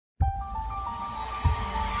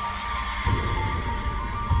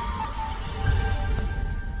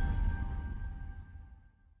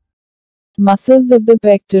Muscles of the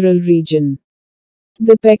pectoral region.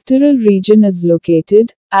 The pectoral region is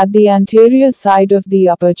located at the anterior side of the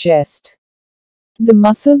upper chest. The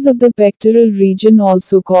muscles of the pectoral region,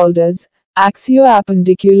 also called as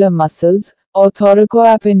axio-appendicular muscles or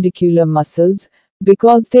thoraco-appendicular muscles,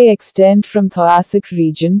 because they extend from thoracic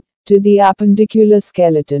region to the appendicular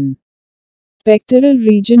skeleton. Pectoral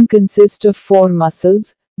region consists of 4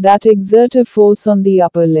 muscles that exert a force on the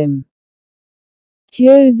upper limb.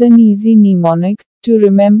 Here is an easy mnemonic to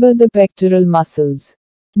remember the pectoral muscles.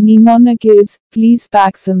 Mnemonic is, please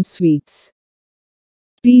pack some sweets.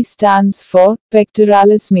 P stands for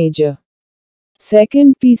Pectoralis Major.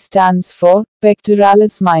 Second P stands for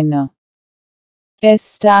Pectoralis Minor. S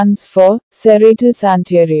stands for serratus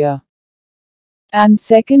anterior. And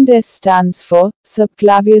second S stands for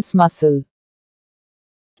subclavius muscle.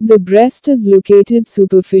 The breast is located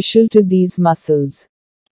superficial to these muscles.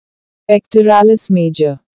 Pectoralis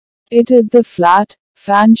major. It is the flat,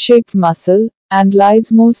 fan-shaped muscle, and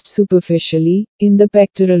lies most superficially in the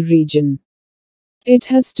pectoral region. It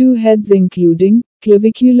has 2 heads including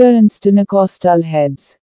clavicular and sternocostal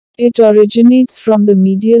heads. It originates from the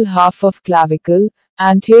medial half of clavicle,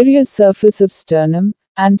 anterior surface of sternum,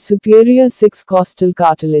 and superior 6 costal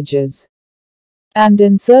cartilages, and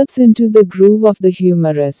inserts into the groove of the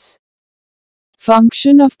humerus.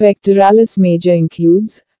 Function of pectoralis major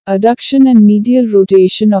includes adduction and medial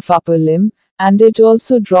rotation of upper limb, and it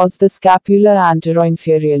also draws the scapula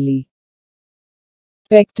anteroinferiorly.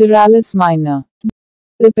 Pectoralis minor.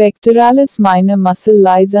 The pectoralis minor muscle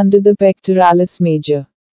lies under the pectoralis major.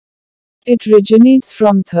 It originates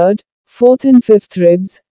from 3rd, 4th and 5th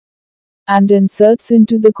ribs, and inserts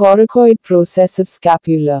into the coracoid process of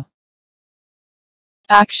scapula.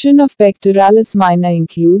 Action of pectoralis minor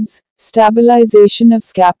includes stabilization of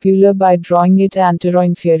scapula by drawing it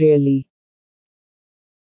anteroinferiorly.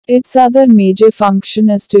 Its other major function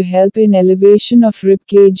is to help in elevation of rib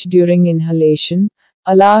cage during inhalation,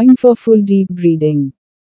 allowing for full deep breathing.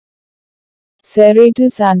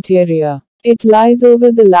 Serratus anterior. It lies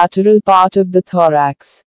over the lateral part of the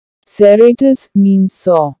thorax. Serratus means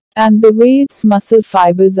saw, and the way its muscle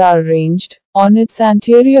fibers are arranged on its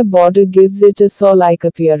anterior border gives it a saw-like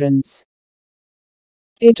appearance.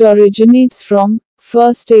 It originates from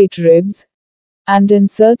first 8 ribs and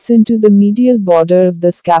inserts into the medial border of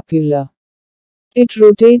the scapula. It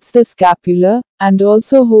rotates the scapula and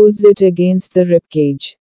also holds it against the rib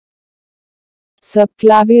cage.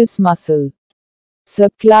 Subclavius muscle.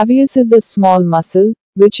 Subclavius is a small muscle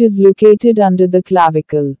which is located under the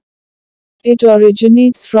clavicle. It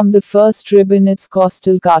originates from the first rib in its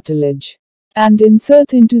costal cartilage and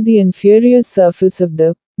inserts into the inferior surface of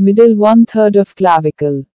the middle 1/3 of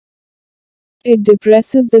clavicle. It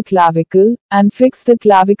depresses the clavicle and fixes the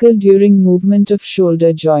clavicle during movement of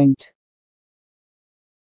shoulder joint.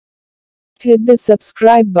 Hit the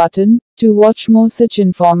subscribe button to watch more such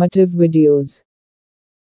informative videos.